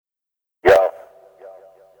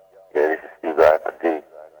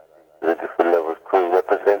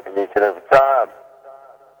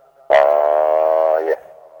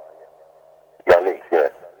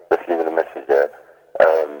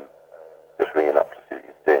paying up to see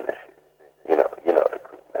you saying this shit. You know the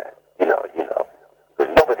crew, man. You know.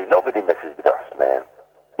 Because nobody messes with us, man.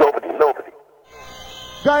 Nobody.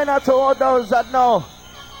 Going out to all those that know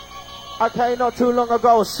I came not too long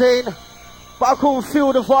ago, seen, but I couldn't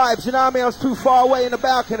feel the vibes, you know what I mean? I was too far away in the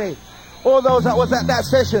balcony. All those that was at that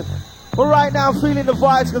session. But right now I'm feeling the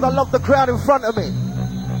vibes because I love the crowd in front of me.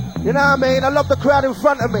 You know what I mean? I love the crowd in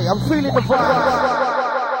front of me. I'm feeling the vibes.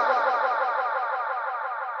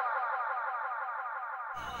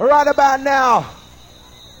 Right about now,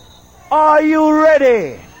 are you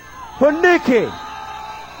ready for Nicky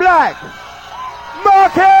Blackmarket?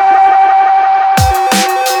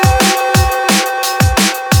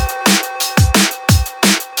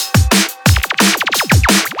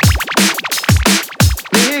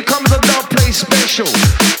 Special.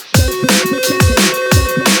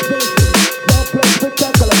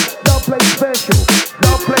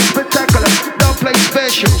 Don't play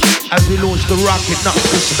special. As we launch the rocket, nothing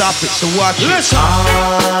to stop it, so watch it. Listen.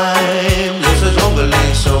 I'm just a jungle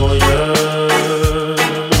soldier.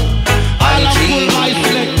 I dream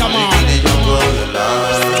the jungle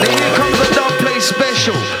alive. Here comes the don't play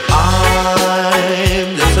special.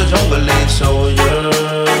 I'm just a jungle soldier.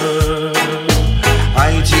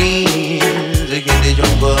 I dream the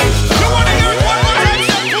jungle alive.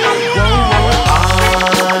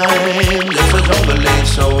 I'm just a jungle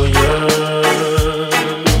soldier.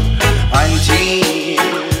 I dream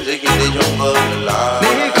the jungle alive.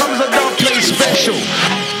 Here comes the don't play special.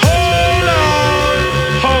 Hold on.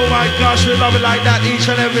 Oh my gosh, we love it like that each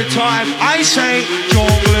and every time. I say,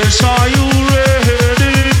 junglers, are you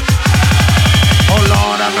ready? Oh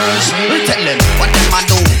Lord have mercy. Tell them what them a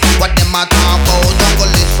do, what them a talk about.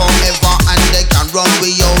 Jungle is forever and they can run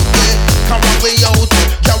we out, yeah. Can run we out,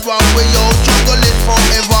 can run we out. Jungle is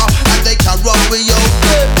forever and they can run we out,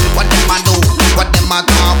 yeah. What them a do, what them a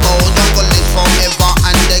talk about. Jungle is forever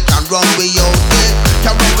and they can run we out, yeah.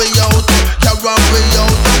 Can run we out, can run we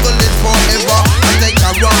out. Jungle is forever and they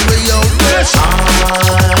can run we out, yeah.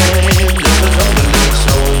 I'm just a jungle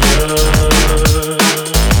soldier.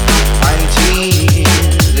 I dream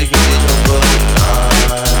the jungle alive.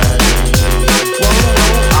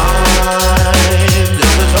 I'm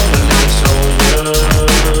just a jungle soldier.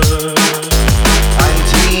 I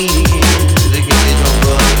dream the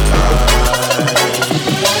jungle alive.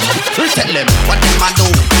 Tell them what them a do,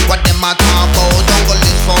 what them a talk about. Jungle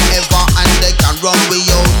is forever and they can run we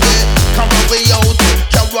out, yeah. Can run we out,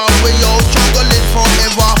 can run we out. Jungle is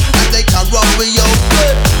forever and they can run we out,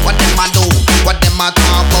 yeah. What them a do, what them a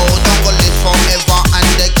talk about. Jungle is forever and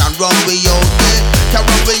they can run we out, yeah. Can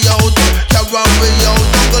run we out, can run we out.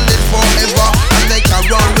 Jungle is forever and they can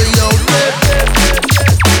run we out, yeah.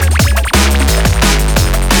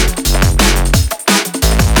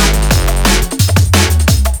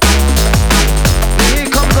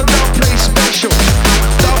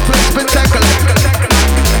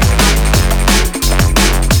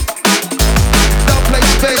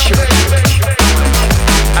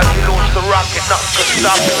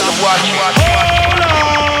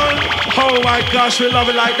 Oh my gosh, we love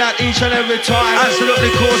it like that each and every time.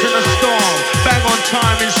 Absolutely causing a storm. Bang on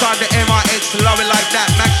time inside the MIX. Love it like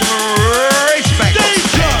that. Maximum respect.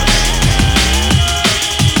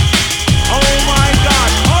 Oh my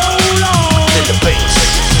gosh, hold on. In the bass.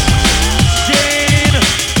 Gene.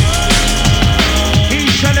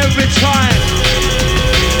 Each and every time.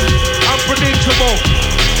 Unpredictable.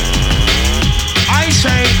 I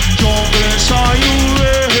say, junglers, are you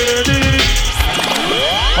ready?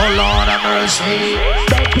 Oh Lord have mercy.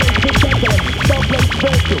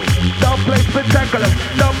 Don't play spectacular.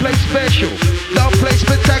 Don't play special. Don't play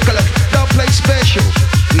spectacular. Don't play special.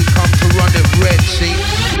 We come to run the Red Sea.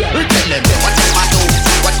 Tell them what them a do,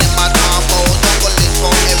 what them a talk about. Jungle is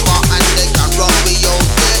forever and they can run we out,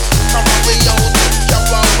 yeah. Can run we out, can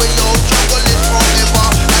run we out. Jungle is forever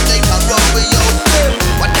and they can run we out, yeah.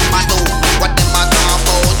 What them a do, what them a talk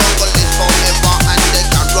about. Jungle is forever and they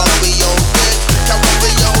can run we out, yeah. Can run we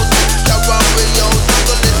out, can run we out.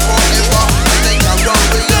 Jungle is forever and they can run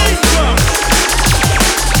we out.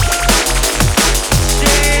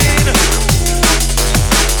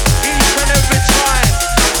 Each and every time.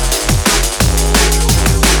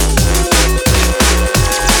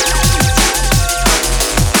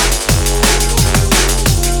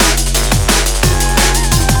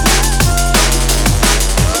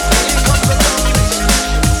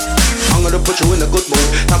 I'm gonna put you in a good mood.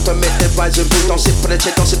 Time to make that rise and move. Don't sit for the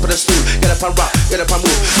check, don't sit for the stool. Get up and rock, get up and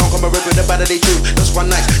move. Don't come and rip with the bad they do. Just one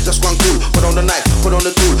night, just one cool. Put on the knife, put on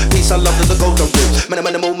the tool. Peace and love to the golden rule. Man,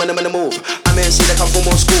 move, move. I'm in see they come from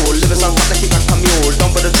more school. Living some fuck, they keep like a mule.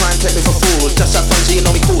 Don't bother try and take me for fool. Just have fun, so you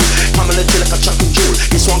know me cool. Come on the chill like a chuck and jewel.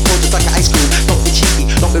 This one cold just like an ice cream. Don't be cheeky,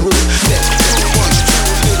 don't be rude. Let's too much, too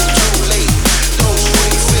little, too late. Those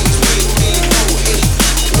sweet things really don't hate.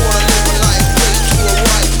 Wanna live a life way to a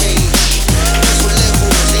white page. This one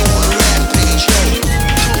levels, they want a rampage. Yo,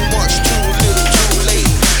 too much, too little, too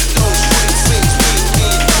late. Those sweet things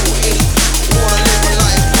really don't hate. Wanna live a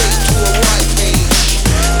life way to a white page.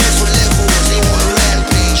 This one levels, they want a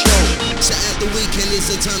rampage. Yo, so at the weekend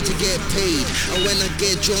it's the time to get paid. And when I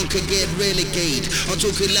get drunk I get renegade. I'm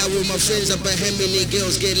talking loud with my friends about how many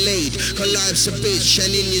girls get laid. Cause life's a bitch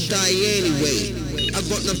and then you die anyway. I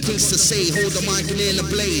got no things to say, hold the mic and in a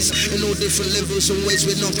blaze. In all different levels and ways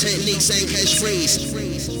with no techniques and catchphrase.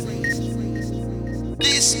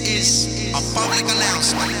 This is a public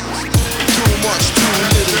announcement. Too much, too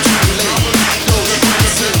little, too late. Those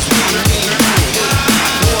things really don't hate.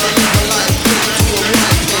 Wanna live a life way to a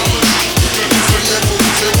white page. Different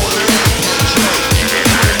levels, they want a rampage. Yo,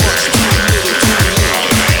 too much, too little, too late.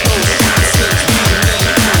 Those things really don't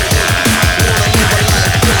hate.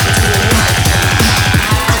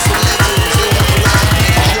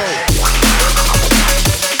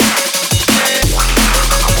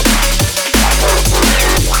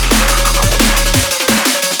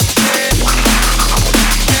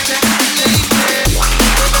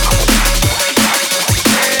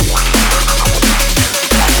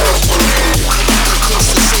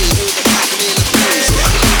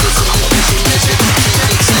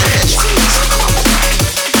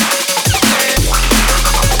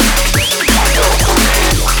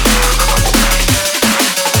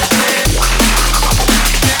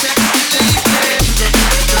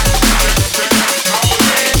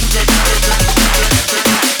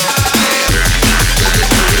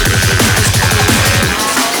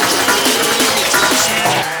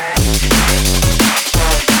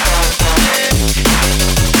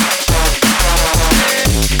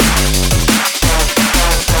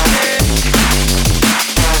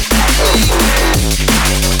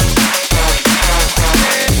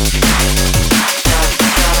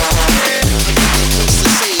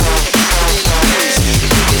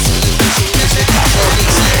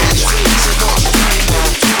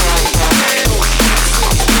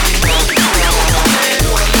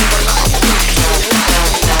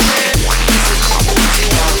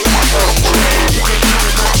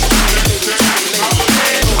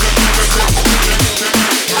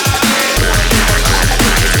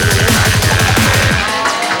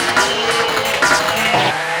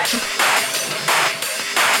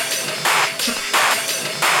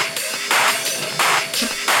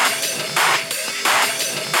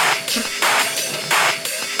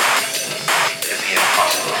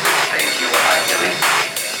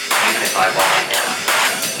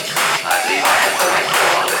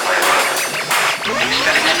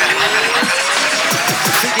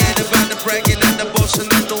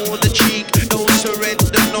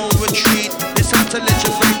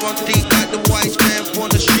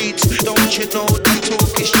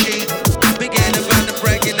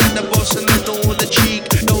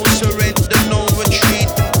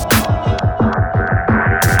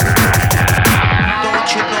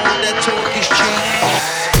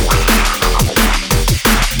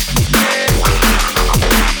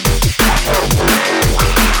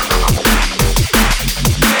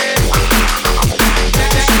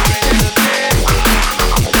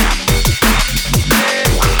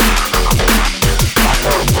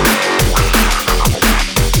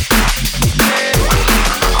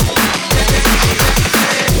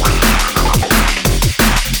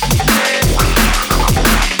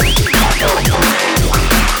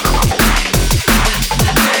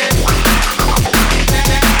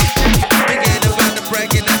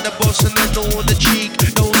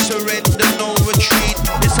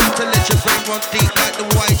 life way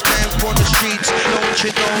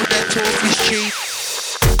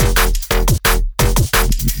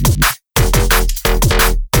to a white page.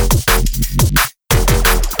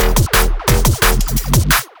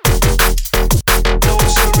 Different levels,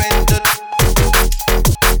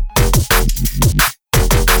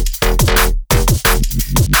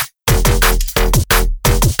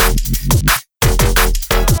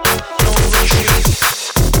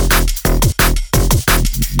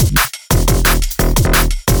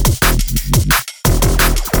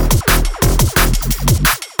 they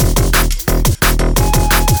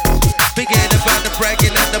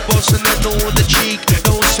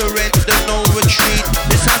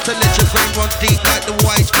want a rampage. Yo.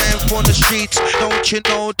 Don't you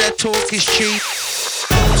know that talk is cheap?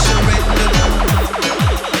 No surrender,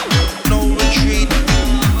 no retreat.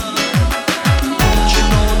 Don't you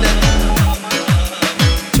know that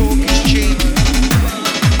talk is cheap?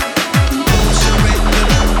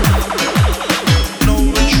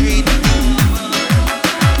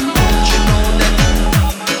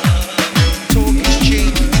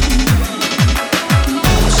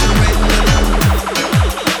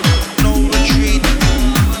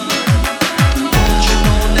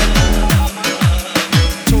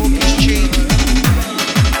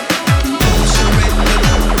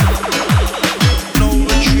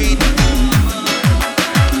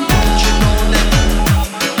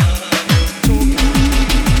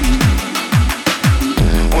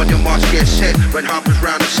 when Harper's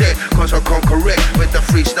round the set, cause I come correct with the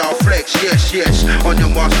freestyle flex. Yes, yes, on your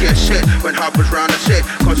mark, get set, when Harper's round the set,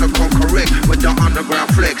 cause I come correct with the underground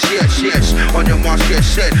flex. Yes, yes, on your mark, get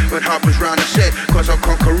set, when Harper's round the set, cause I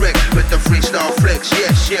come correct with the freestyle flex.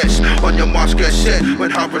 Yes, yes, on your mark, get set, when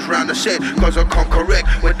Harper's round the set, cause I come correct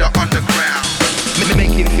with the underground.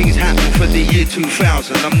 Making things happen for the year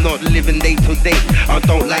 2000. I'm not living day to day, I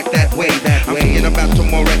don't like that way. I'm thinking about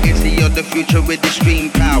tomorrow, it's the other future with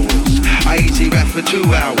extreme powers. I easy rap for 2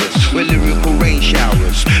 hours with lyrical rain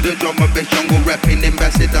showers. The drummer best jungle rapping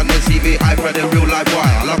ambassador on the CV. I for the real life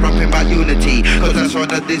wire. I love rapping about unity, cause that's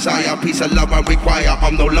what I desire. Peace and love I require,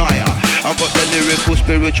 I'm no liar. I've got the lyrical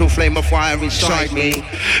spiritual flame of fire inside me.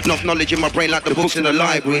 Enough knowledge in my brain like the books in the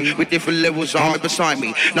library. With different levels of army beside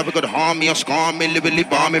me. Never got to harm me or scar me. Literally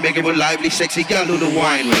bar me, make it a lively, sexy girl who the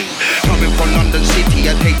winery. Coming from London City,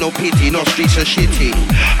 I take no pity, no streets are shitty.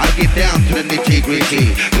 I get down to the nitty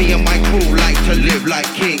gritty. Me and my crew like to live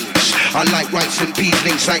like kings. I like rice and peas,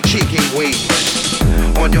 links like chicken wings.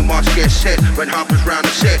 On your marks, get set, when Harper's round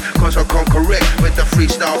the set, cause I come correct with the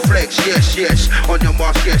freestyle flex. Yes, yes, on your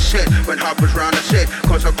marks, get set, when Harper's round the set,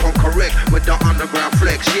 cause I come correct with the underground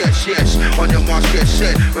flex. Yes, yes, on your marks, get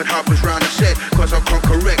set, when Harper's round the set, cause I come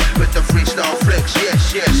correct with the freestyle flex.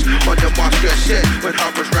 Yes, yes, on your marks, get set, when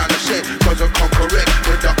Harper's round the set, cause I come correct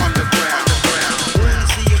with the underground. Wanna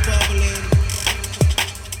see you bubbling,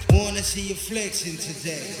 wanna see you flexing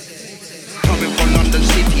today. Coming from London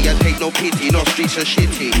City, I take no pity, no streets are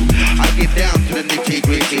shitty. I get down to the nitty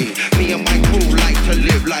gritty. Me and my crew like to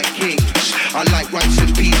live like kings. I like rice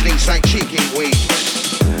and peas, links like chicken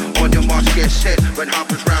wings. On your marks, get set, when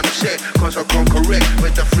Harper's round the set, cause I come correct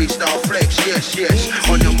with the freestyle flex. Yes, yes,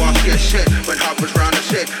 on your marks, get set, when Harper's round the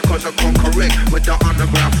set, cause I come correct with the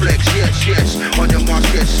underground flex. Yes, yes, on your marks,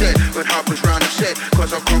 get set, when Harper's round the set,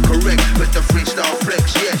 cause I come correct with the freestyle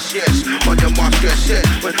flex. Yes, yes, on your marks, get set,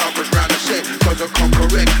 when Harper's round the set, cause I come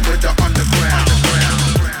correct with the underground.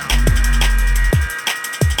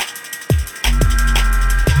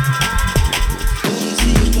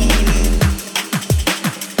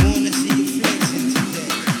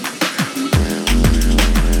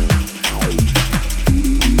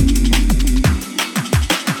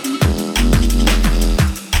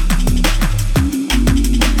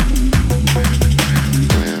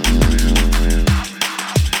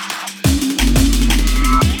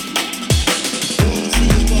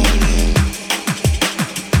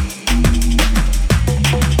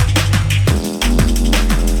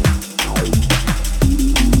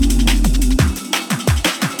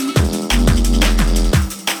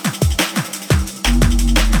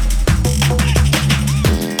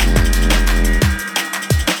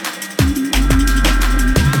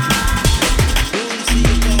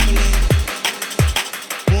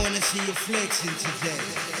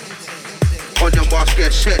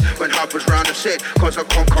 Cause I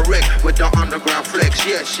come correct with the underground flex.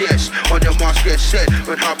 Yes, yes, on your marks, get set,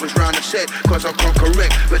 when Harper's round the set, cause I come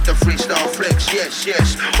correct with the freestyle flex. Yes,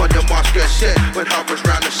 yes, on your marks, get set, when Harper's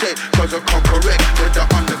round the set, cause I come correct with the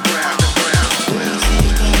underground.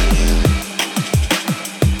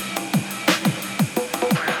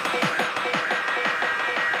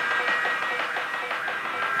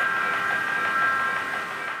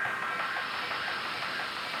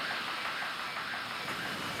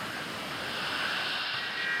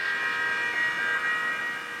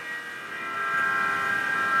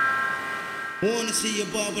 Wanna see you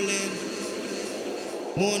bubbling,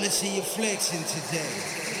 wanna see you flexing today.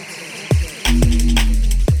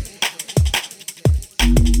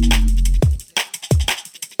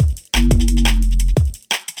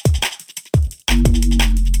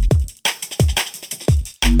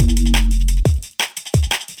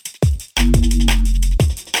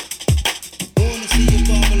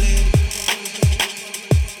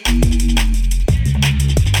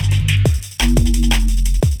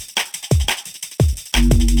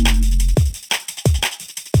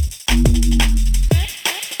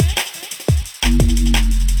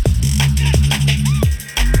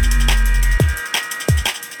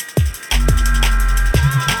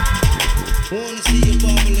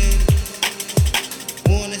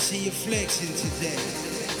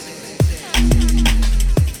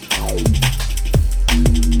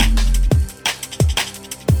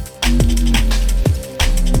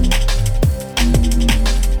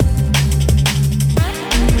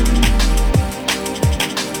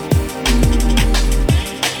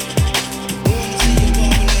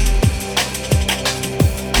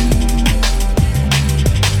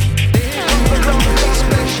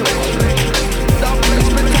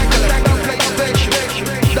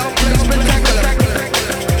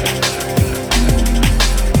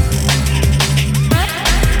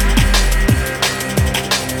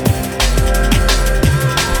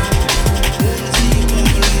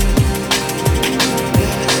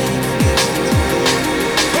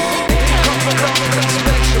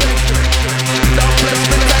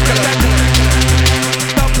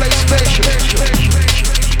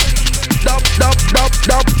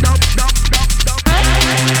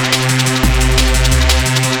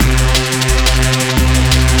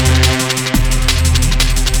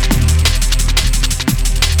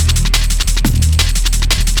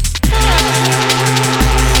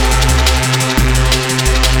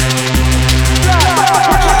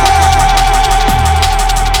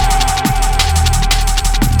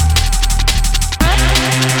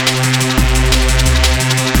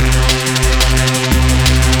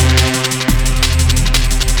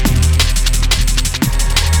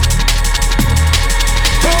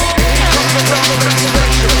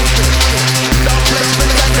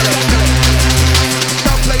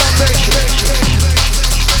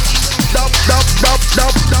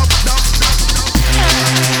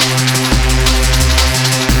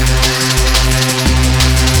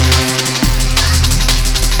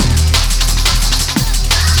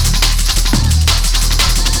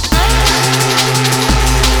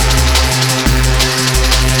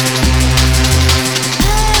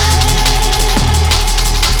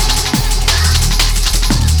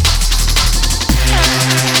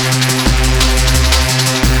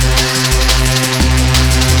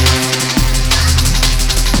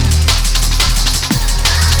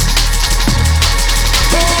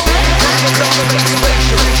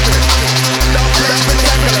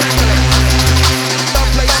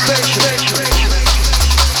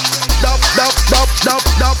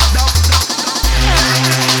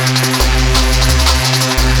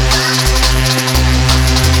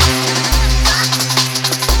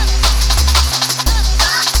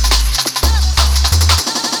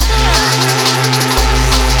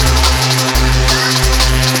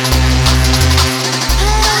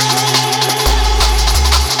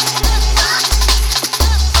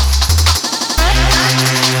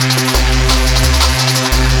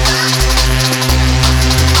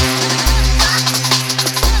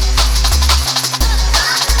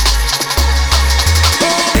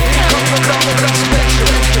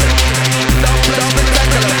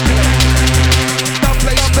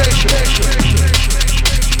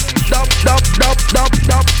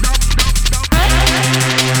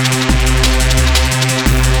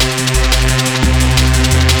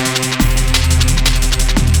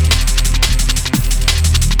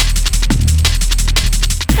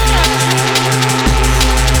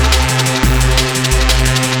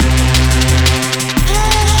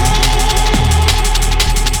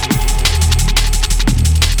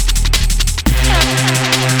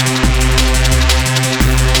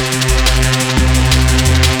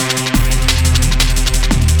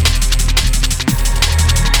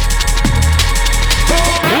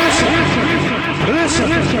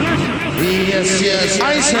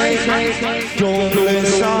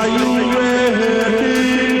 Junglers, are you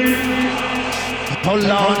ready? Oh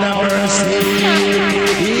Lord have mercy.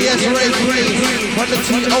 Yes, Ray Green from the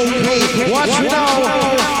T.O.P. Watch me now.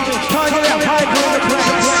 Can't get a hype in the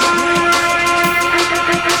place.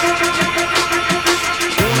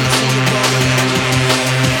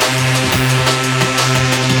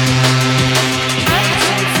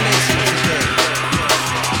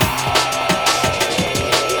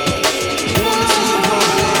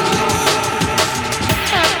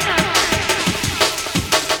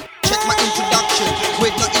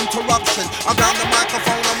 Around the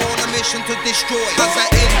microphone, I'm on a mission to destroy. As I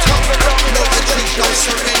enter, no retreat, no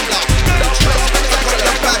surrender. I got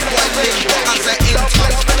the bad boy lingo. As I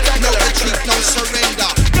enter, no retreat, no surrender.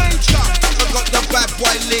 I got the bad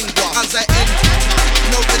boy lingo. As I enter,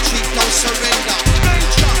 no retreat, no surrender. I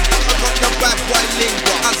got the bad boy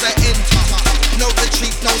lingo. As I enter, no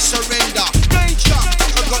retreat, no surrender.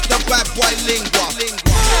 I got the bad boy lingo.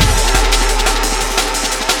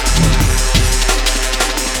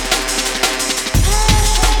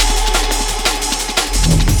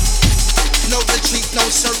 No retreat, no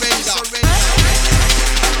surrender.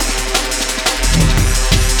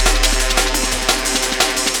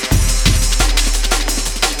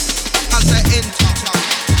 As I enter,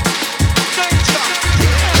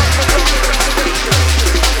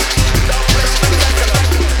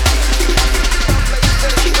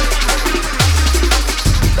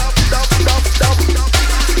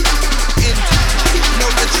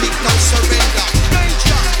 no retreat, no surrender.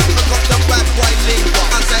 I got the bad boy lingo.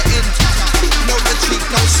 As I enter, no retreat,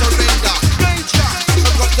 no surrender.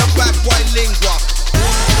 I got the bad boy lingua.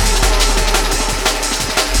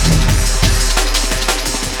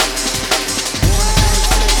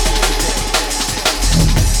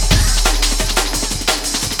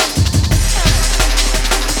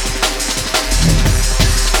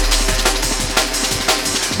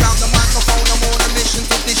 Round the microphone, I'm on a mission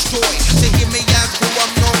to destroy. To hear me ask who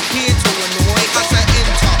I'm not here to annoy. As I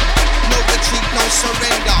enter, no retreat, no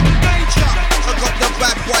surrender. I got the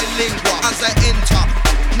bad boy lingua. As I enter,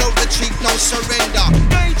 no retreat, no surrender.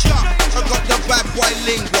 I got the bad boy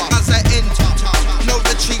lingua. As I enter, no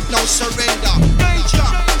retreat, no surrender.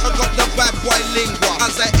 I got the bad boy lingua.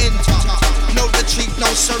 As I enter, no retreat,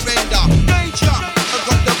 no surrender. I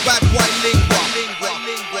got the bad boy lingua.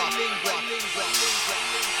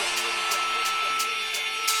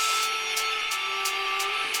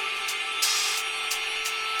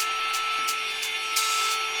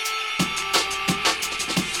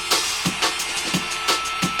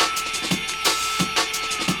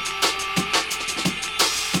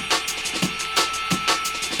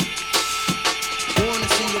 Wanna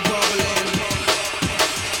see you bubbling.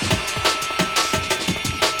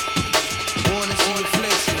 Wanna see you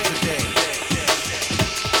flexing today.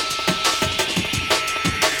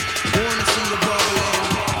 Wanna see you bubbling.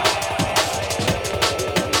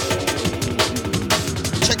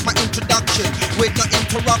 Check my introduction with no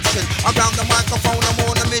interruption. Around the microphone, I'm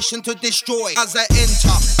on a mission to destroy. As I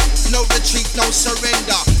enter, no retreat, no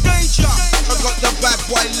surrender. I got the bad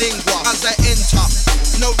boy lingua. As I enter,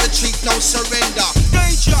 no retreat, no surrender.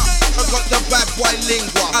 I got the bad boy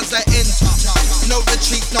lingua. As I enter, no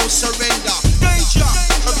retreat, no surrender.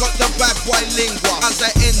 I got the bad boy lingua. As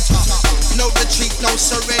I enter, no retreat, no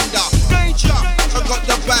surrender. I got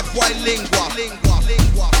the bad boy lingua.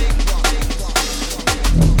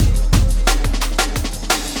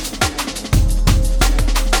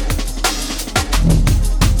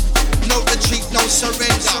 No retreat, no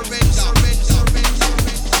surrender.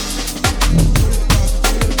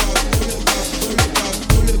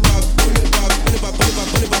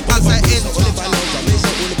 As I enter,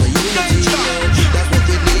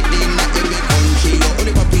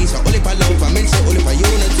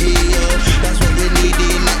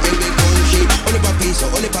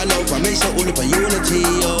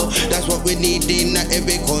 that's what we need in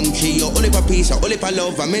every country. Only for peace, only for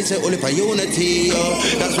love, I mean say only for unity.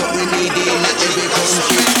 That's what we need in every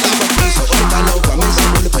country. Only for peace, only for love, I mean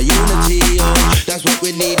say only for unity. That's what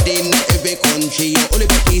we need in every country. Only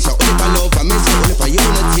for peace, only for love, I mean say only for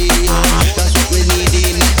unity. That's what we need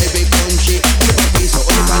in every country. Only for peace,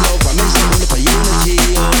 only for love, I mean say only for unity.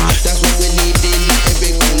 That's what we need in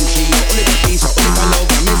every country. Only for peace, only for love,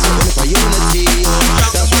 I mean say only for unity.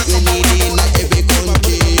 That's what we need in every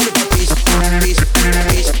country. Only for peace, peace, peace,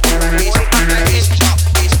 peace, peace, peace,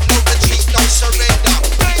 peace. No retreat, no surrender.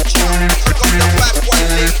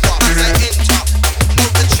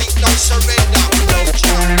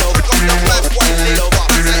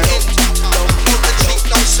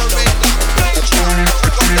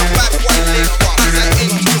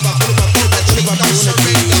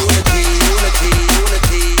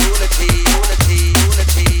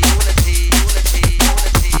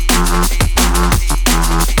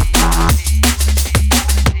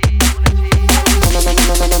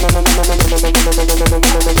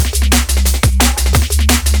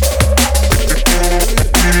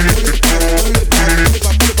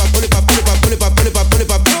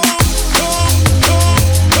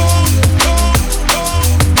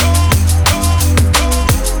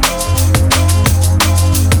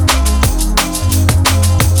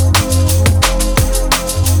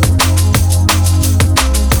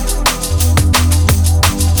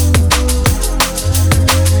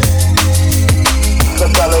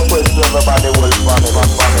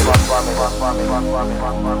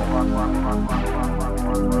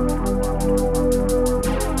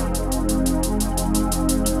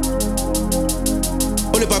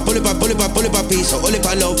 Pull it by peace, all it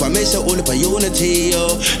by love, I miss it, all it by unity,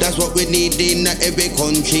 yo. That's what we need in every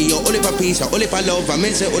country, yo. All it by peace, all it by love, I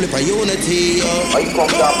miss it, all it by unity, yo. I come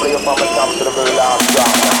down, play your mama down to the very last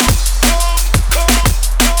drop.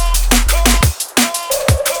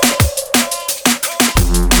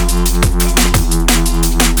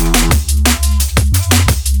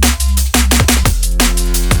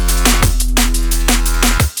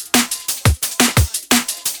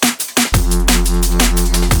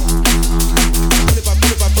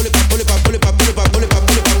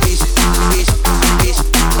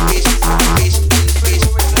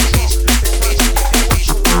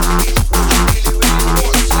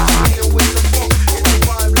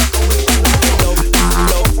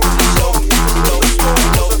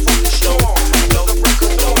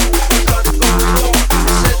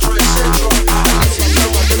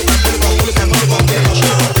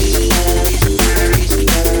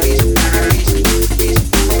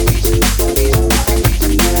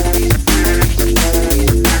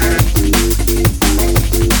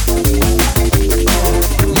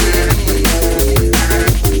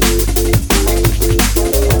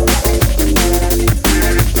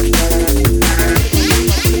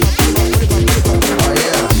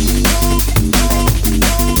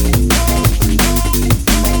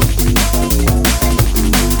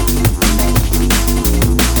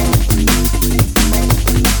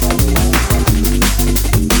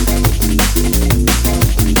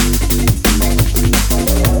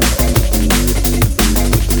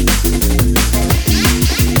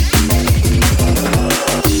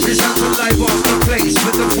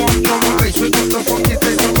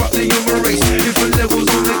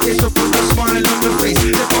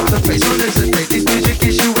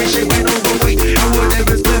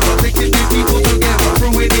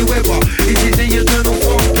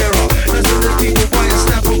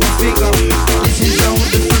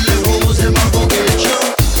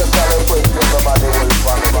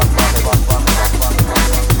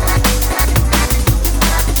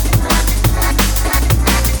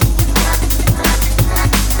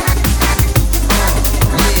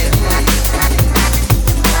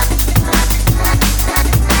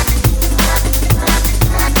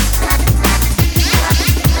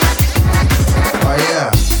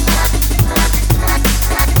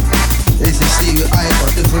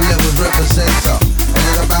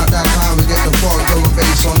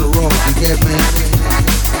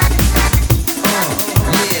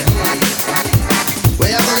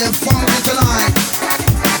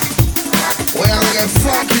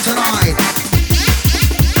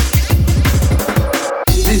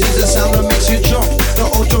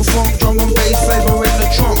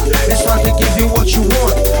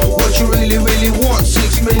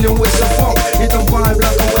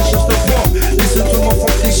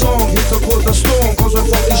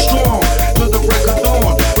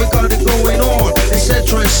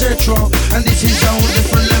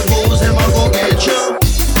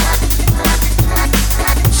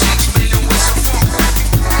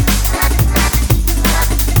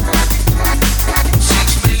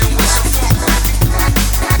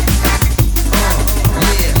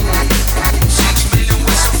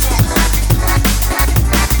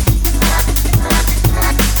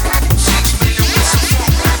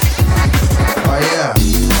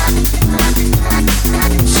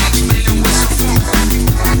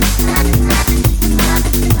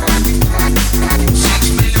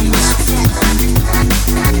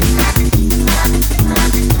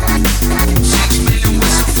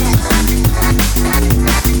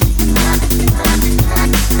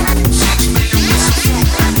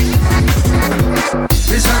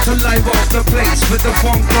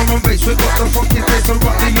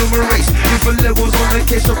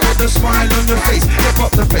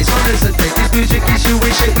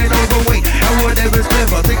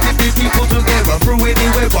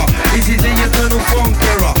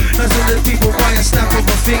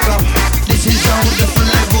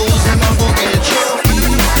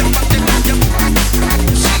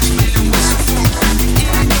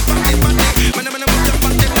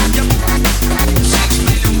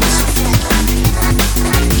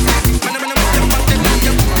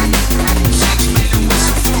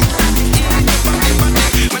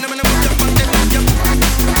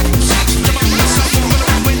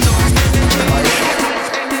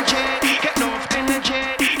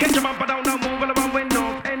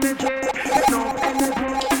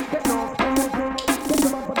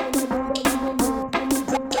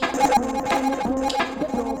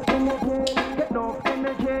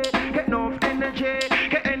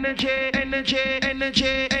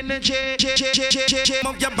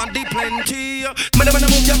 Move your body plenty. Move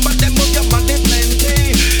your body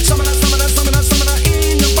plenty. Some of that in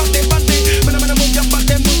your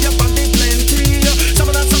body. Move your body plenty. Some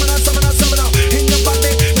of that in your body.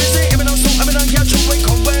 They say I'm not get you wake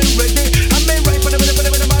up when ready. I'm made right for the right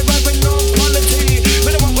with no quality.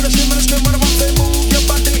 But I want to scream, but I want to move your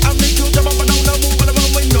body. I make you jump up and down, move but I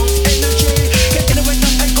want with no energy. Get in the way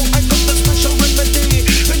that I got the special remedy.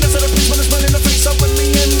 Fingers to the place when it's smiling in the face of when me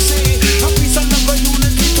MC. A piece of love and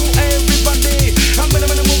unity to everybody. I'm gonna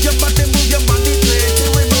move your body plenty.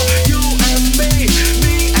 You and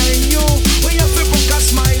me and you. We have to book a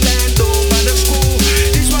smile and over the school.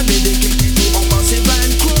 This one dedicated to all massive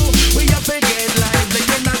and crew. We have to get lively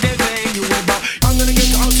in the venue. I'm gonna get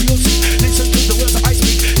out to your seat. Listen to the words that I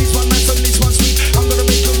speak. This one nice and this one sweet. I'm gonna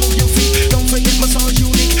make you move your feet. Don't forget my sound's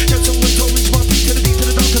unique. Just so when to reach my peak to the deep, to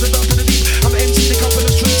the dark, to the dark, to the deep. I'm an MC, they come for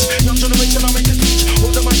the streets. Young generation, I'm in the beach.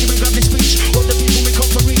 All the mighty, we grab this speech. All the people we come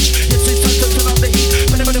for reach. Yes, it's time to turn up the heat.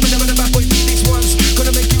 When the bad boy beat these ones.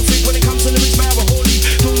 Gonna make you think when it comes to lyrics, man, we're holy.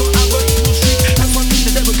 Do not have an evil streak. That's one thing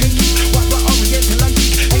the devil can keep. White, black, oriental, and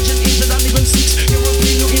geek. Asian, and even Sikhs.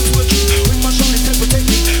 European, you're in for a treat. With my shoulder, temper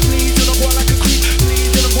technique. Please, do not boil like a creep. Please,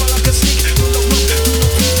 do not boil like a stick. Do not rock, do not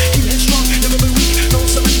beat. Keep it strong, never be weak. No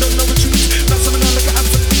surrender, no retreat. Not something like an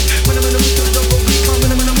absolute. When I'm in the week, to the jungle. Come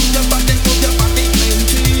when I'm in the move your body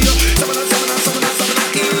plenty. Some of that,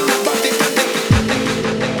 in your body plenty.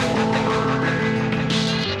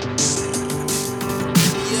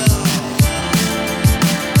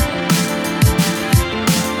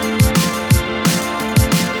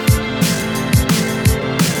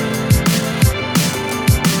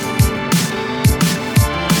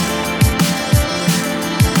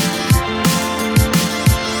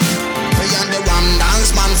 Beyond the Ram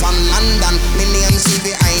Dance man from London. Me name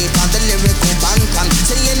CBI for the lyrical bantan.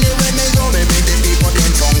 Say anyway me go, me make the people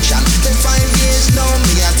them function. The 5 years now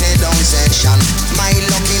me a tear down section. My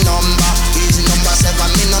lucky number is number 7.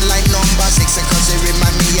 Me not like number 6 because it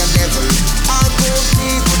remind me of devil. All good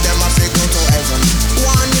people them a fi go to heaven.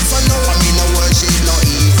 One if I know I mean no worship no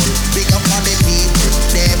evil. Big up for the people,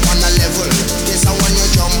 they on a level. This a one you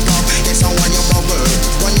jump up, this a one you bubble.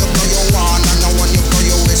 One you blow your horn and the one you blow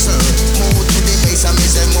your whistle. Move to the bass and me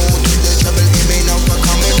say move to the treble. It may not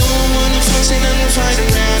become. We don't wanna fuss and fight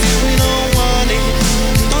around it. We don't want it.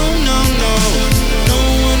 Oh no no.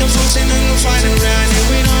 Don't wanna fuss and fight around it.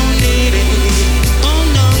 We don't need it. Oh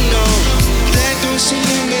no no. Let go see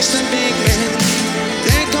you, Mr. Big Man.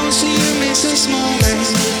 Let go see you, Mr. Small Man.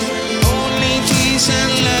 Only peace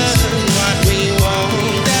and love. What we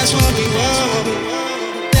want. That's what we want.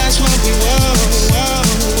 That's what we want.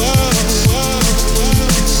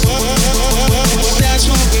 That's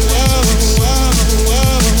what we want.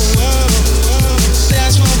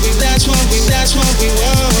 That's what we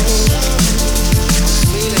want.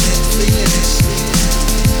 Feeling it.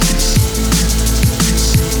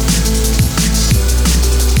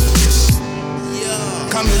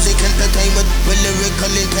 Come music entertainment with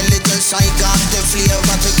lyrical intelligence. I got the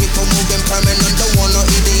flavor to keep on moving permanent. Don't want no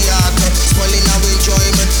idiot spoiling our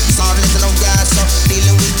enjoyment. Start letting off gas up.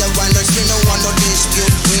 Dealing with the violence. We don't want no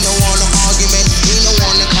dispute. We don't want no argument. We don't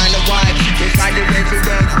want the kind of vibe beside the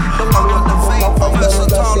resident. I want the flavor,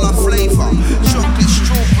 versatile and flavor. Chocolate,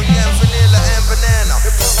 strawberry and vanilla and banana.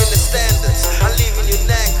 Improving the standards and leaving you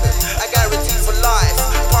knackered. I guarantee for life,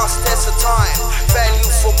 past test of time.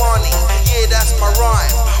 Value for money, yeah that's my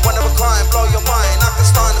rhyme. One of a kind, blow your mind. I can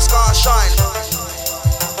start in the sky shine.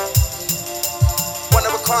 One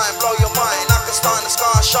of a kind, blow your mind. I can start in the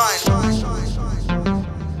sky shine.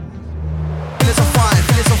 Feelings are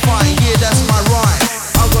fine, yeah that's my rhyme.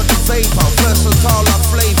 I got the vapor, versatile and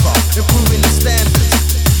flavor. Improving the standards.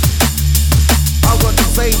 I got the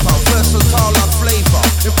vapor, versatile and flavor.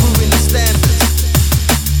 Improving the standards.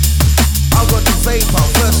 I got the vapor,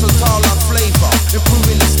 versatile and flavor.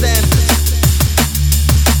 Improving the standards.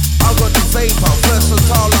 I got the vapor,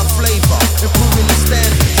 versatile and flavor. Improving the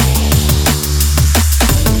standards.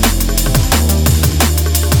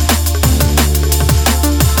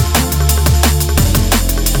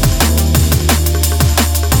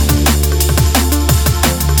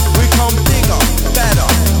 We come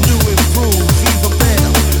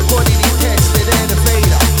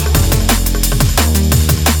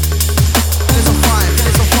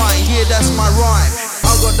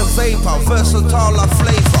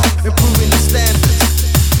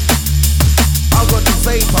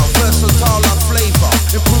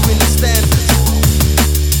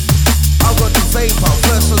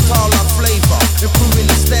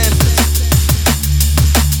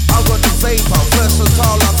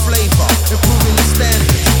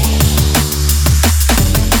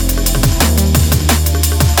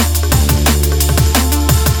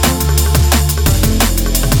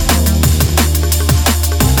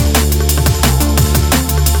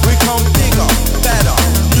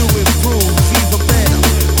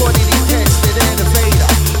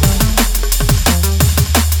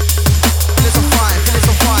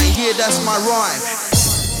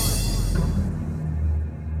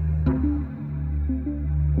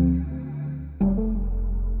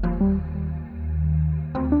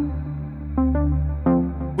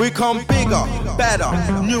We come bigger, better,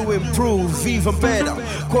 new, improved, even better.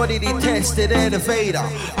 Quality tested elevator.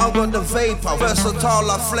 I got the vapor, versatile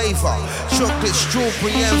like flavor. Chocolate,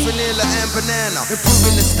 strawberry, and vanilla and banana.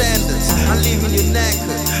 Improving the standards, I'm leaving you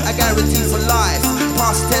knackered. I guarantee for life,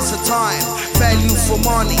 past test of time. Value for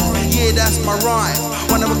money, yeah, that's my rhyme.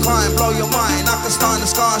 One of a kind, blow your mind. I can start in the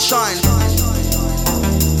sky shine.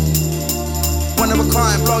 One of a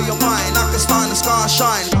kind, blow your mind. I can start in the sky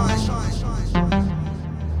shine.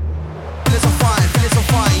 Feelings are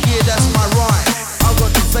fine, yeah, that's my rhyme. I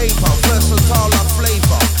got the vapor, versatile like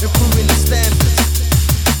flavor, improving the standards.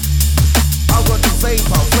 I got the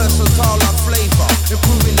vapor, versatile like flavor,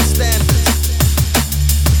 improving the standards.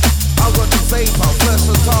 I got the vapor,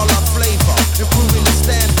 versatile like flavor, improving the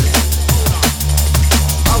standards.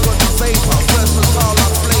 I got the vapor, versatile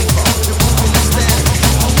like flavor, improving the standards.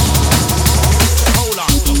 Hold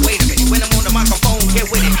on, wait a minute, when I'm on the microphone, get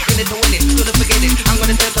with it, in it to win it, do the forget it, I'm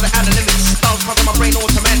gonna tell to the outer limits, stars crossing my brain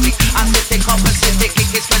automatic, I said they compensate, they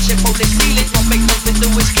kick it, smash it, pull the ceiling, what make nothing do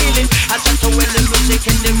is killing, I try to win the music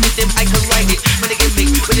and the rhythm, I can write it, when they get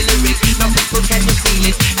mixed with the lyrics, now people can you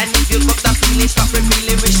feel it, and if you got that feeling, stop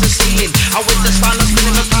revealing, reach the ceiling, I with the style, I'm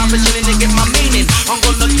spinning the time, chilling to get my meaning, I'm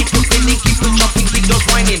gonna keep it winning, keep it jumping, keep those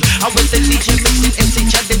whining, I with the DJ mixing, MC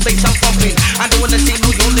chatting, bass I'm pumping, I don't wanna see no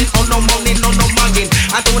yawning, or no moaning, or no mugging,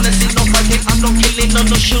 I don't wanna see no fighting, I'm no killing, or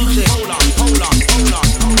no shooting. Hold on, hold on, hold on,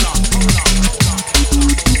 hold on, hold on.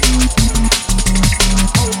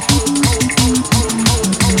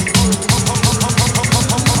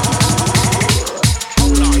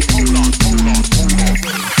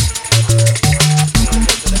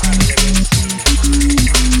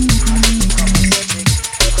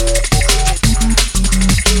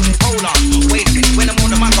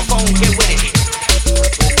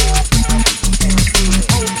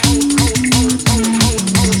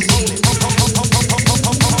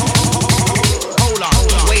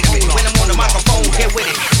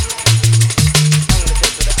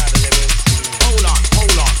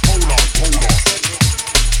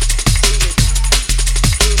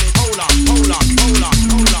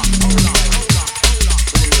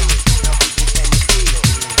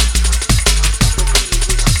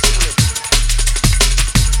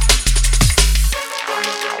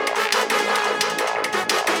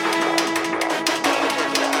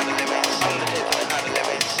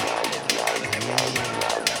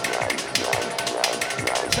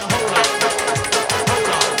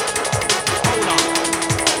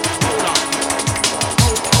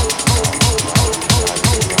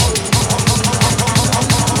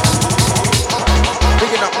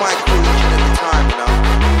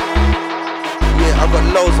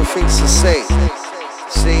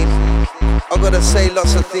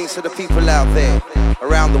 To the people out there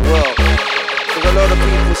around the world, because a lot of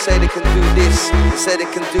people say they can do this, they say they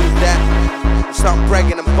can do that, and start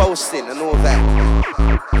bragging and boasting and all that,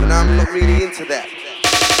 and I'm not really into that.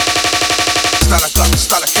 Style of gun,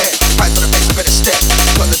 style of care, fight for the best, better step.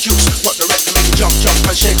 Got the juice, got the rest to make you jump, jump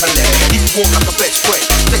and shake a leg. Keep you warm like a bed spread,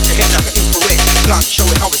 take your head like an infrared. Blunt, show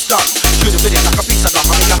it how it's done. Shoot the video like a piece of gum.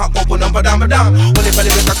 I'm in the hot bubble number down, when the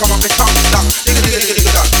belly with the come up, it's tongue stuck. Digga digga digga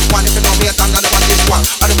digga done. One if you know me, I done another one this one.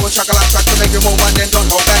 I don't want chocolate track to make you move and then don't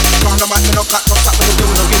hold back. Round the mic, me no cut, no stop, me no do,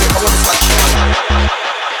 no give it, I want to touch.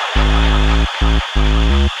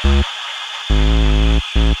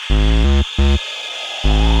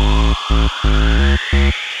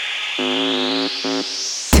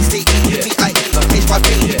 It's the E-P-I, H-Y-P,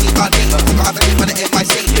 E-R-D, I have a name for the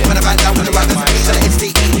M-I-C, when I bang down with the rappers, it's the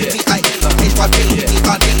E-P-I, H-Y-P,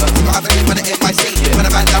 E-R-D, I have a name for the M-I-C, when I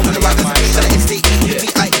bang down with the rappers, it's the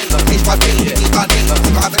E-P-I, H-Y-P, E-R-D,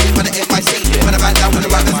 I have a name for the M-I-C, when I bang down with the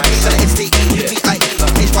rappers, it's the E-P-I,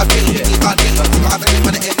 H-Y-P, E-R-D, I have a name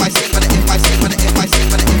for the M-I-C, for the M-I-C, for the M-I-C,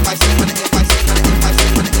 for the M-I-C, for the M-I-C, for the M-I-C, for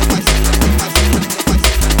the M-I-C, for the M-I-C.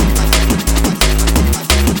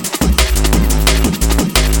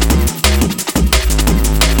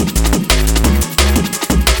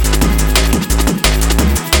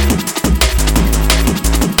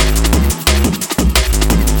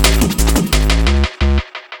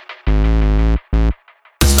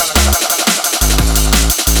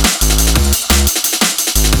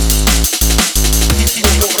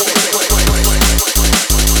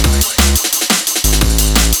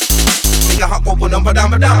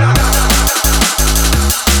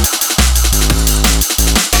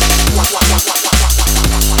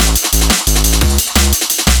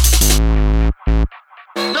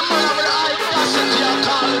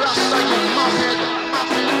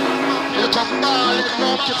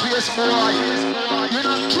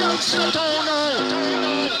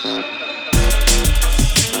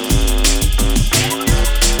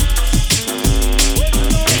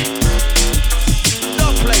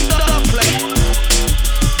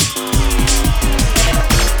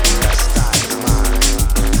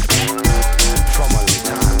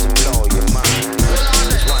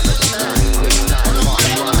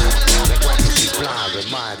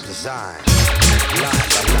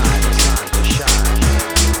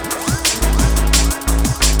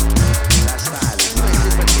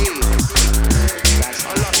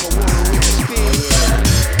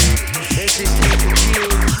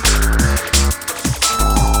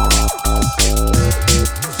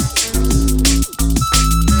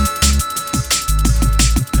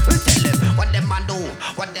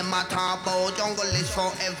 I talk about jungle is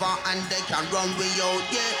forever and they can run with you,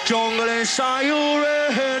 yeah. Jungle is, are you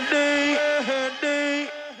ready?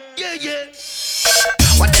 Yeah, yeah.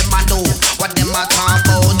 What them I do? What them I talk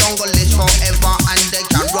about? Jungle is forever and they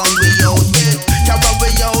can run with you, yeah. Can run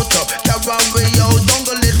with you, can run with you.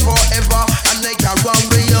 Jungle is forever and they can run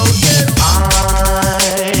with you, yeah.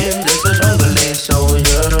 I'm just a jungle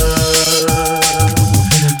soldier,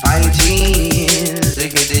 fighting to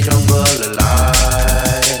keep the jungle alive.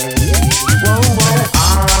 Whoa, whoa,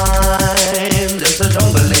 I'm just a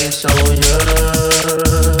jungle soldier,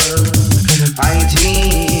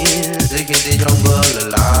 fighting to keep the jungle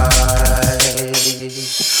alive.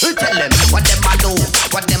 Tell them what them I do,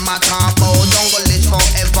 what them I talk about. Jungle is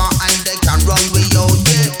forever and they can run with you,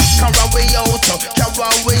 yeah. Can run with you, can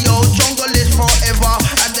run with you. Jungle is forever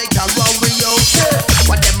and they can run with you, yeah.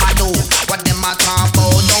 What them I do, what them I talk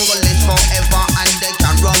about. Jungle is forever and they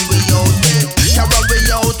can run with you, yeah. Can run with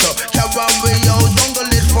you, can run with you.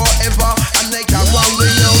 Jungle is forever and they can run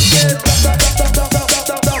with you, yeah.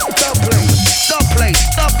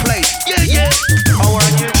 Stop play, yeah, yeah. I want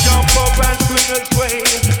you to jump up and swing and sway.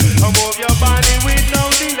 I move your body with no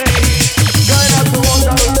delay. Going up to one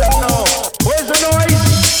down now. Where's the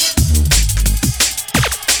noise?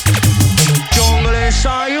 Jungle is,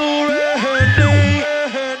 are you ready?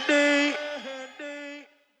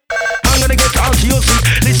 I'm gonna get out to your seat.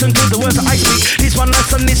 Listen to the words that I speak. This one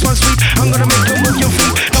nice and this one sweet. I'm gonna make you move your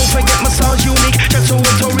feet. Don't forget my sound's unique. Just so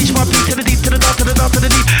wait to reach my peak. To the deep, to the dark, to the dark, to the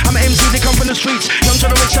deep. I'm an MC, they come from the streets. Young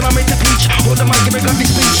generation, I made to teach. All the mic, they got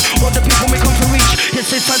this speech. All the people may come for reach.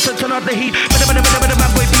 Yes, it's time to turn up the heat. But the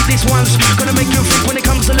bad boy beat this one's gonna make you freak. When it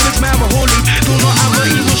comes to lyrics, man, I'm a holy. Do not have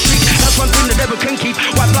an evil streak. That's one thing the devil can keep.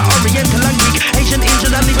 White, black, oriental and geek. Asian,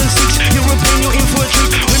 Indian, and even Sikhs. European, you're in for a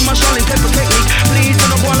treat. With my Charlene type of technique. Please do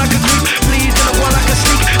not go like a creep. Please do not go like a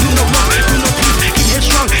sneak. Do not rock, do not peep. Keep head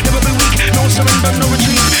strong, never be weak. No surrender, no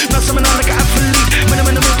retreat. Not summon on like an athlete. When I'm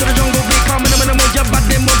in the move to the jungle beat. Come in the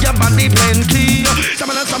move your body plenty.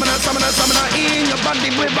 Summon in your body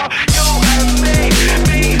with you and me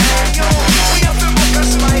and you. We have to make a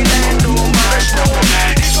smile and do my show.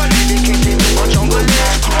 This one dedicated to a jungle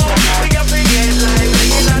crew. We have to get like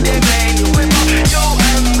we in the venue with you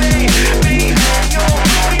and me and you.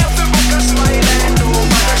 We have to make a smile and do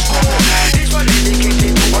my show. This one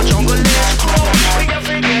dedicated to a jungle crew. We have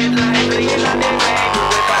to get like we in the venue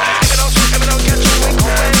with if I don't catch you, we go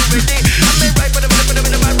every day. I'm in right, but I'm with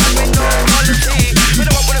no quality. We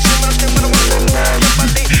don't want to swim, but I don't want to move your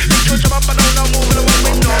body. Make you jump up, I don't know, move, but I want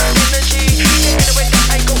with no energy. Anyway,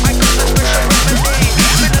 I go, the special remedy.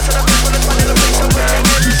 With us, I'm going to find in the place of where they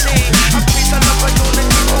can see. I'm peace, I love my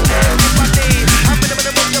unity for everybody. I'm in the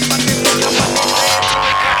middle of your body, move your body.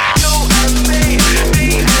 You and me and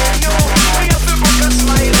you. We have to make a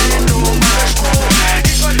smile and do my show.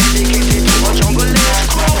 This one dedicated to a jungle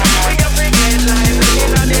crew. We have to get live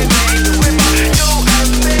in a day with you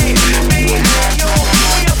and me and you.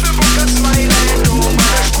 We have to make a smile and do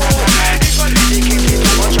my show. This one dedicated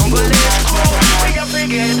to a jungle crew. We have to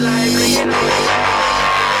get live in a day.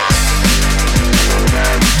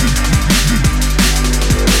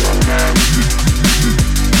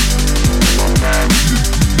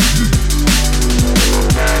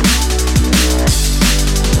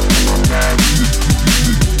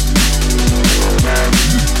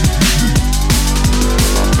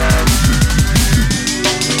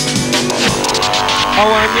 I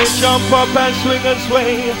want you to jump up and swing and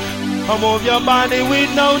sway. I move your body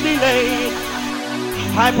with no delay.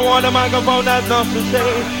 Hype on the microphone, that's not to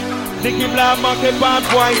say. Nicky Blackmarket, bad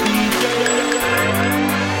boy DJ.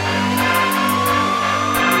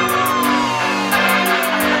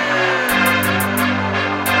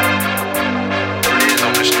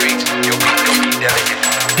 On the streets, your beat gon' be delicate,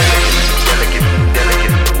 delicate, delicate,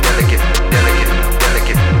 delicate, delicate, delicate,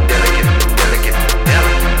 delicate, delicate, delicate,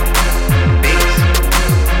 beats.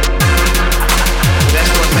 That's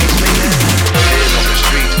what makes me happy. It is on the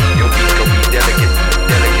streets, your beat gon' be delicate,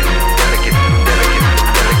 delicate, delicate, delicate,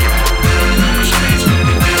 delicate. On the streets,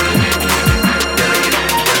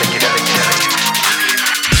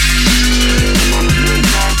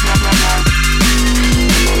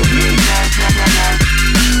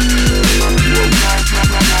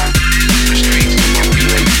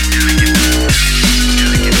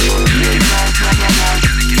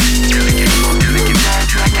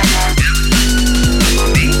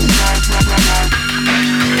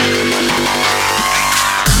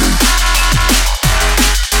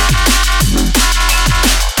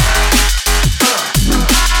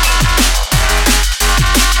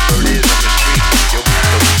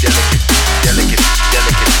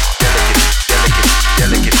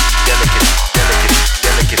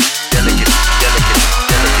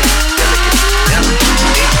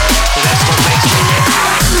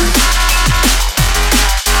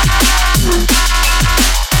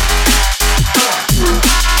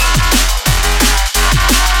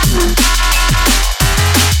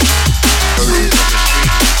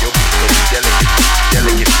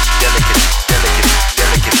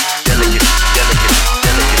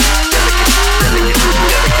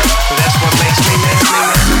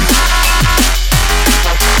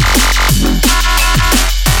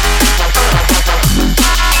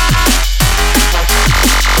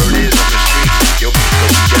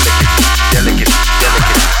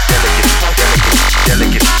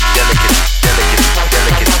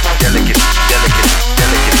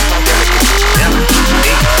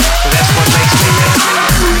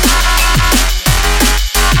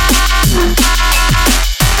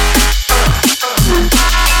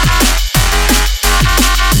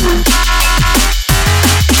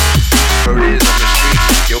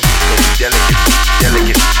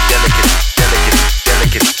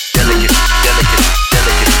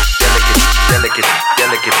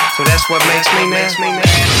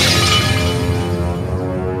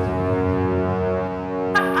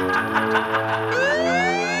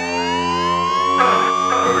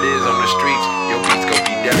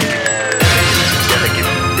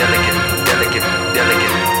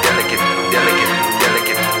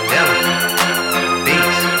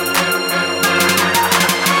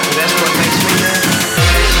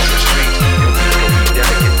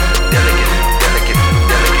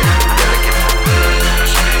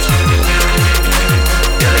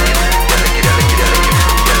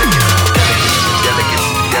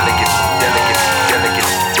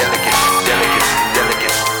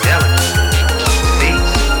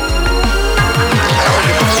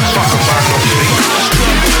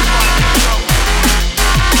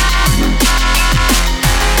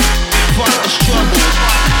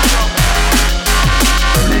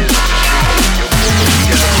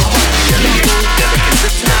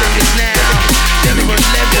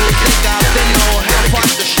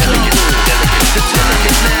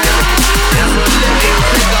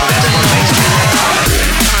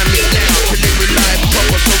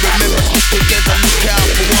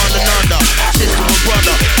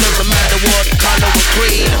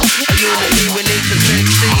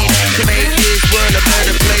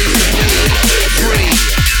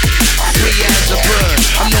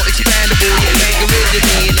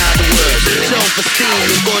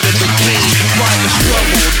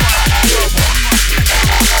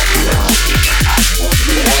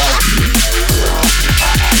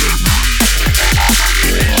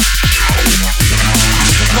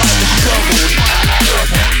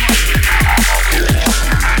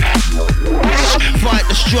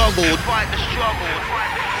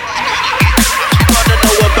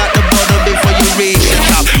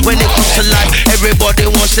 when it comes to life, everybody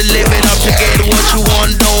wants to live it up. To get what you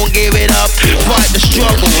want, don't give it up. Fight the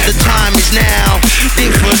struggle, the time is now.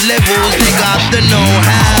 Different levels, they got the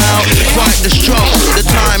know-how. Fight the struggle, the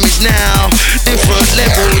time is now. Different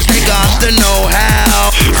levels, they got the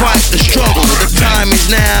know-how. Fight the struggle, the time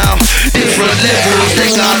is now. Different levels,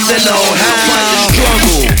 they got the know-how. Fight the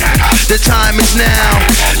struggle, the time is now.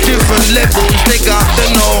 Different levels, they got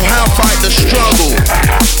the know-how. Fight the struggle.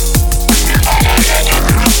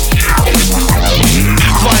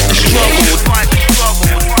 Fight the struggle. Fight the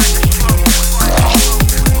struggle.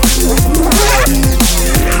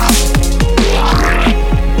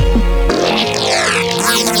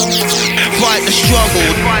 Fight the struggle.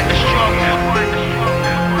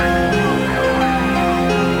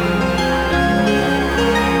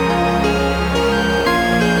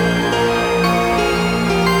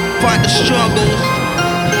 Fight the struggle. Fight the struggle.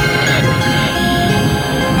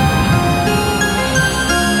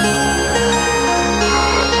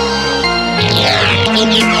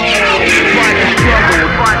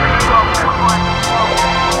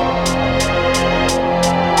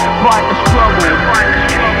 Fight the struggle.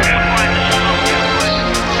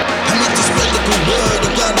 I need to spread the good word.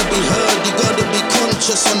 You gotta be heard. You gotta be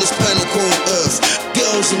conscious on this planet called Earth.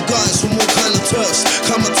 Girls and guys from all kind of turfs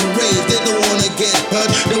come up to rave. They don't wanna get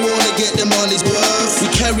hurt. They wanna get their money's worth. We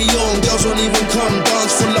carry on. Girls won't even come.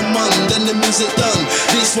 Dance full of man. Then the music done.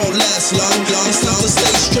 This won't last long. It's time to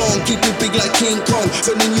stay strong. Keep it big like King Kong.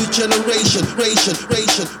 For the new generation. For the new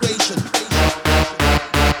generation.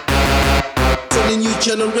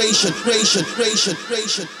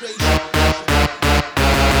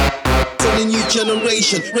 For the new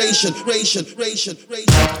generation. For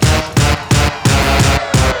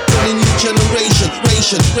the new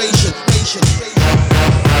generation.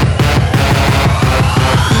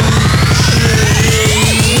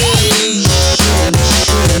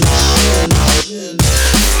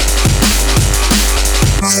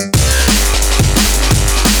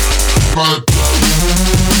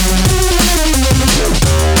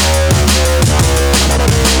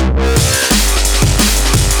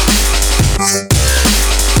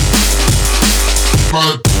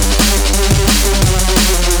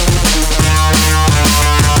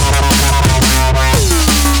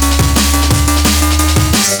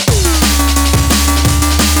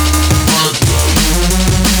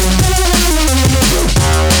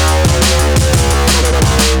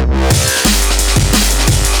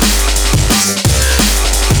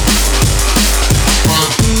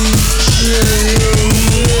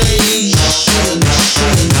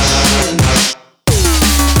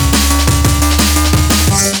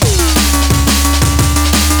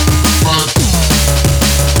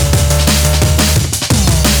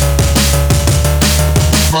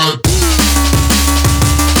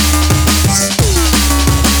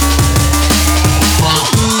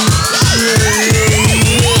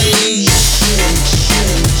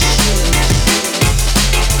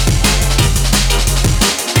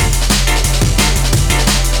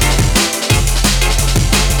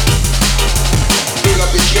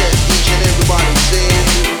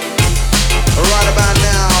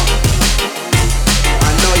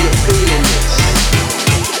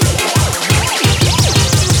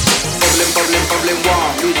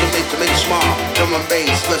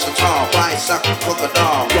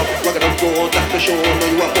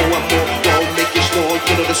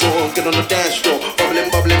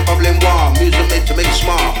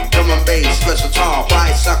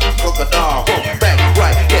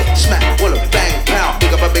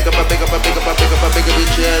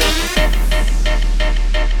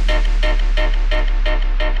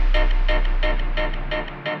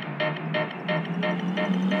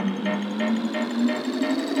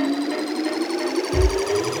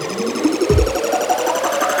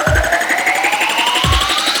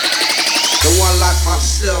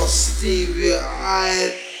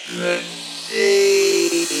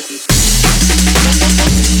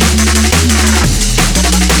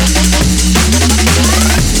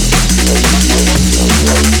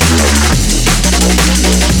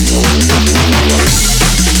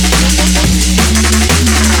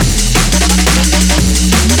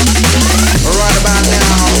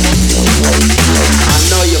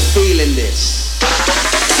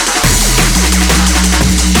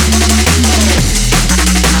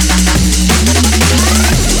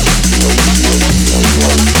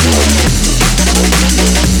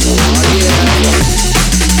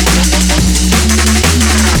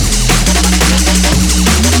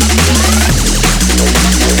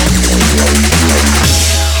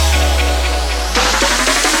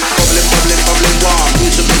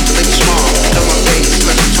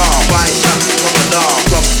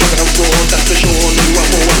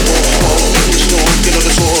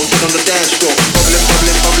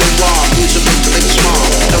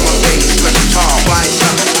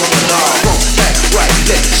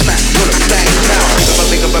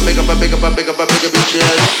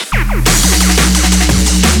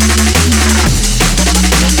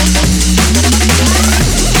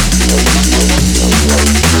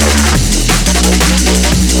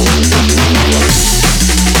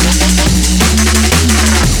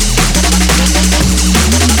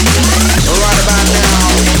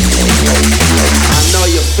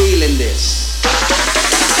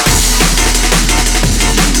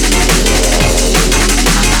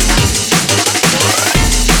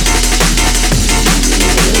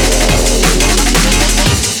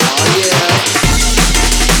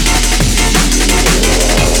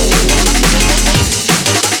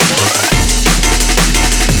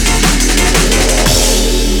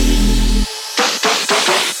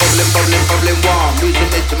 music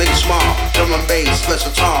made to make it small. Drum and bass,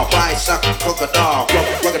 versatile, bicycle, crocodile.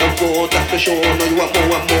 Rock it and roll, that's for sure. No, you want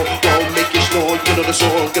more and more. Won't make you snore. You know the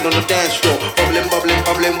song, get on the dance floor. Bubbling, bubbling,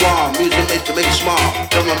 bubbling, warm. Music made to make it small.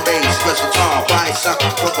 Drum and bass, versatile,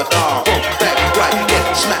 bicycle, crocodile. Back, right,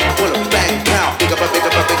 yeah, smack, pull up, bang, pow. Big up, big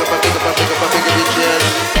up, big up, big up, big up, big up, bitches.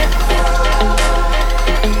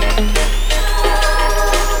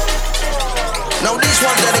 Now this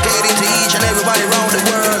one's dedicated to each and everybody around the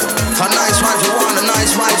world. For nice vibes we want, the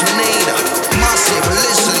nice vibes we need. Massive,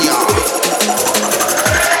 listen y'all.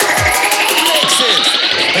 Listen.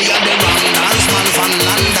 Hey, I'm the wrong dance man from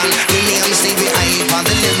London. Me name Stevie I for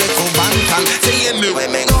the lyrical bantan. Say me when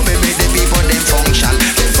me go, me make the people them function.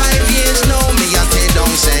 For 5 years now, me a take down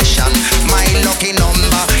session. My lucky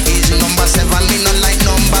number is number 7. Me not like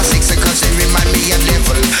number 6 because it remind me of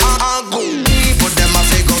devil. Good people them a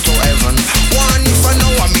fi go to heaven. One if I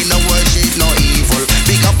know I mean no worship no evil.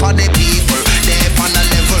 Big up all the people, they on a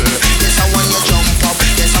level. Yes I want you jump up,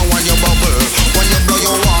 yes I want you bubble. When you blow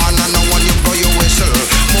your horn and I want you blow your whistle.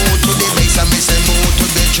 Move to the bass and me say move to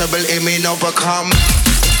the treble. It me no become.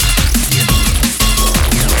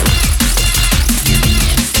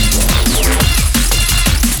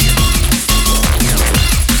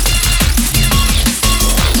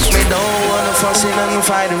 We don't wanna fuss it and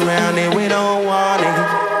fight around it. We don't want it.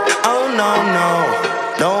 Oh no no.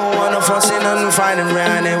 Don't wanna fuss it and fight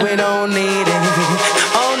around it. We don't need it.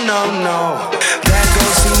 Oh no no. That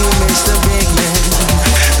goes to you, Mr. Big Man.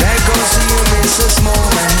 That goes to you, Mr. Small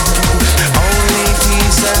Man. Only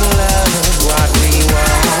peace and love is what we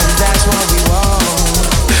want. That's what we want.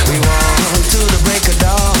 We want to the break of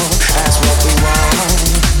dawn. That's what we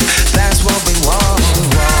want. That's what we want. We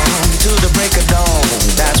want to the break of dawn.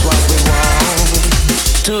 That's what we want.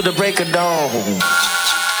 To the break of dawn.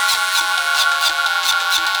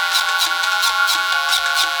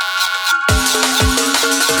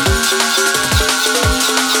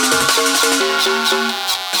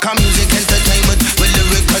 Come music entertainment with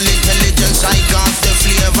lyrical intelligence. I got the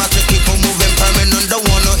flavor to keep on moving permanent. Don't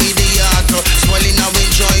want no idiot. Swelling our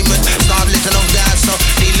enjoyment. Start letting off gas.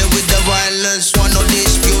 Dealing with the violence. Want no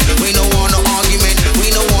dispute. We don't want no argument. We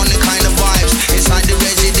don't want the kind of vibes inside the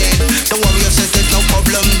resident. Don't worry yourself, there's no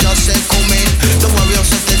problem. Just say come in. Don't worry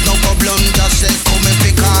yourself, there's no problem. Just say come in.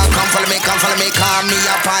 Pick up. Come follow me. Come follow me. Call me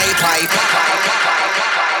a pipe.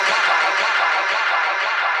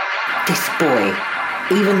 This boy,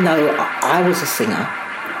 even though I was a singer,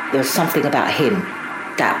 there was something about him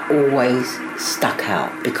that always stuck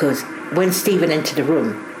out. Because when Stephen entered the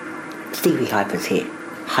room, Stevie Hyper's here.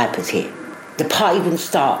 The party wouldn't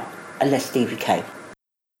start unless Stevie came.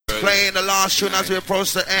 Playing the last tune as we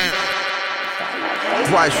approach the end.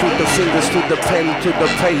 Rise through the fingers to the pen to the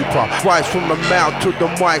paper. Rise from the mouth to the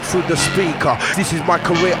mic through the speaker. This is my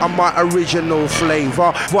career and my original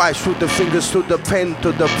flavor. Rise through the fingers to the pen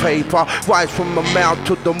to the paper. Rise from the mouth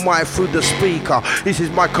to the mic through the speaker. This is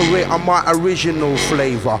my career and my original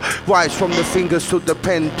flavor. Rise from the fingers to the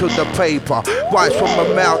pen to the paper. Rise from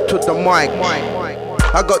the mouth to the mic.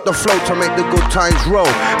 I got the flow to make the good times roll.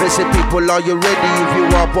 They say, people, are you ready if you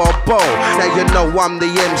are Bobo? Now you know I'm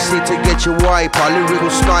the MC to get you wiper.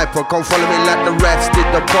 Lyrical sniper, come follow me like the rats did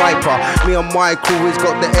the piper. Me and my crew has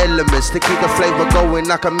got the elements to keep the flavor going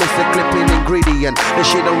like a Mr. Clipping ingredient. The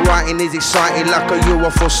shit I'm writing is exciting like a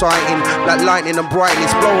UFO sighting. Like lightning and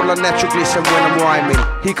brightness, blow all the natural glisten when I'm rhyming.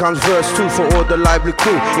 Here comes verse 2 for all the lively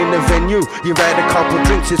crew in the venue. You've had a couple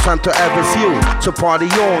drinks, it's time to have a few. So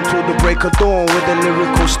party on till the break of dawn with the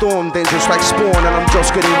lyrical storm, dangerous like spawn, and I'm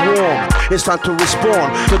just getting warm. It's time to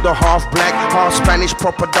respond to the half black, half Spanish,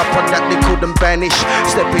 proper dapper that they couldn't banish.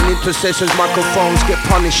 Stepping into sessions, microphones get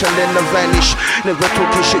punished and then they vanish. Never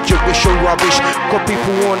talking shit, you wish you're rubbish. Got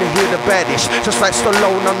people wanna hear the baddest. Just like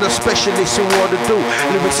Stallone, I'm the specialist in what to do.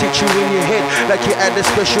 Lyrics hit you in your head like you had a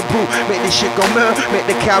special brew. Make this shit go meh, make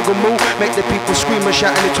the cow go moo, make the people scream and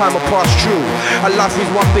shout anytime I pass through. A life is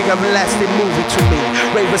one big everlasting movie to me.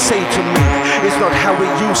 Ravers say to me, it's not how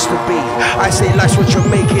it used to be. I say life's what you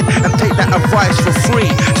make it, and take that advice for free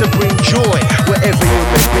to bring joy wherever you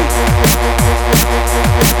may be.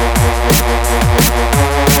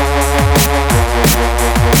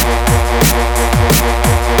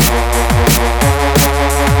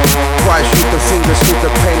 Rise through the fingers to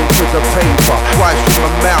the pen to the paper. Rise from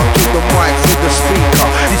the mouth to the mic to the speaker.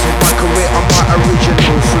 This is my career and my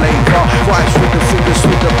original flavor. Rise through the fingers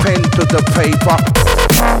to the pen to the paper.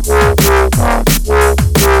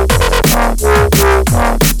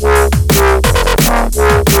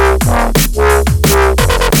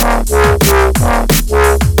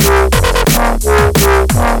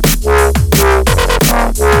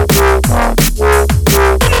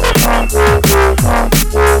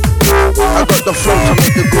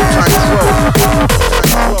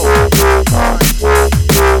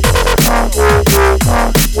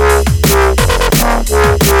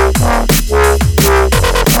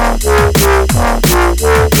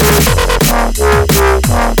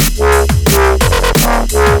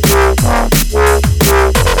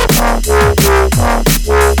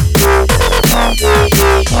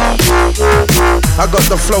 I got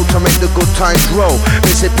the flow to make the good times roll.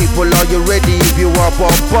 They say people, are you ready? If you are,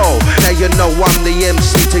 bow. Now you know I'm the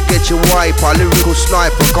MC to get you wiper. Lyrical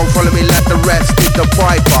sniper, come follow me like the rest did the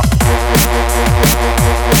piper.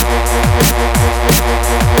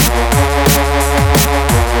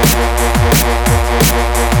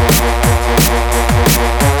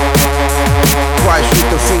 Rise with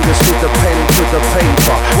the fingers, to the pen, to the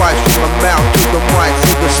paper. Rise from my mouth to the mic,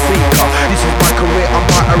 to the speaker. This is my career and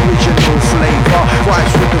my original flavor.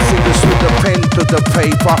 Rise with the fingers, to the pen, to the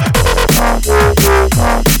paper.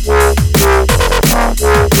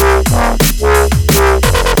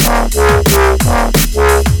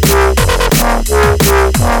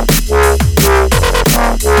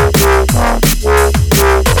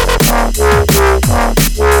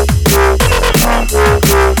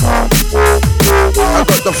 I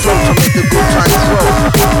got the flow to make the good times roll.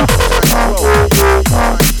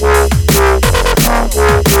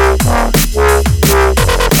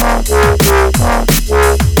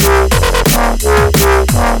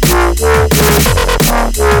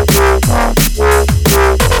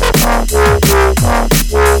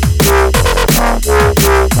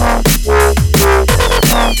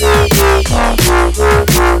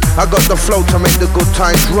 I got the flow to make the good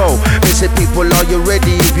times roll. They say people, are you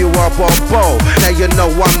ready? If you are, bow. Now you know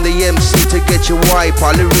I'm the MC to get you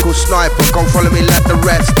wiper. Lyrical sniper, come follow me like the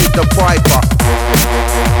rest did the piper.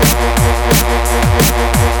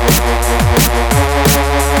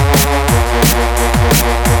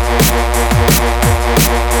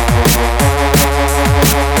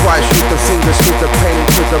 Rise with the fingers, to the pen,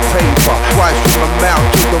 to the paper. Rise from my mouth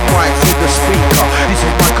to the mic, to the speaker. This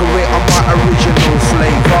is my career and my original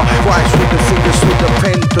flavor. Rise with the fingers, to the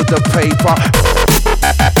pen, to the paper.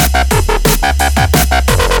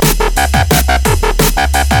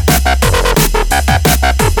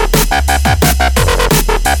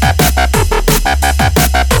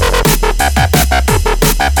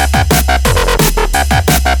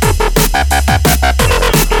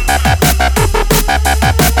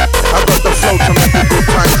 I got the flow to make the good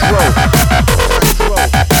times roll.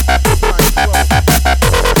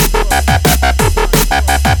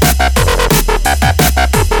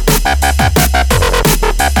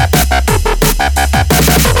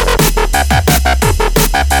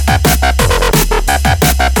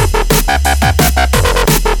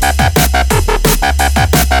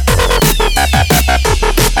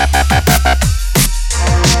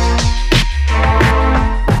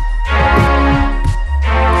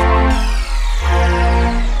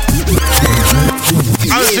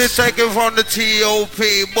 Taken from the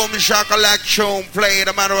T.O.P. Boom shakalak tune played.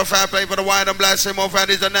 A matter of fact, play for the wine and bless him off, and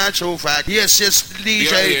it's a natural fact. Yes,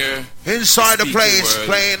 DJ inside the place,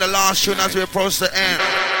 playing the last tune as we approach the end.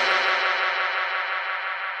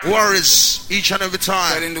 Worries each and every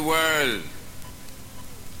time. Telling the world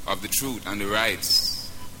of the truth and the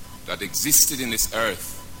rights that existed in this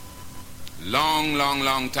earth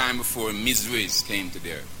long time before miseries came to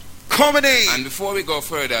the earth. Coming in. And before we go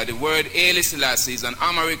further, the word Haile Selassie is an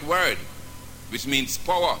Amharic word which means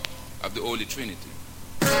power of the Holy Trinity.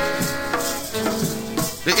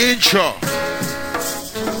 The intro.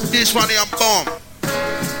 This one here bomb.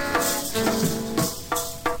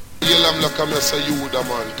 Yelam la kamesa yuda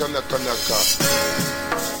man, kanaka.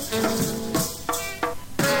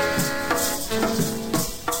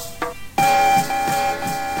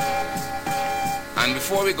 And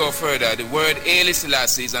before we go further, the word Haile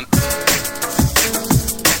Selassie is an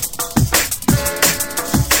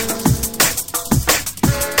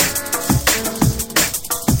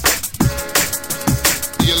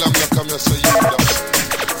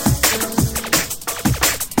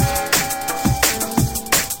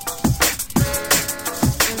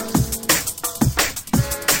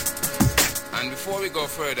And before we go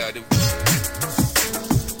further, the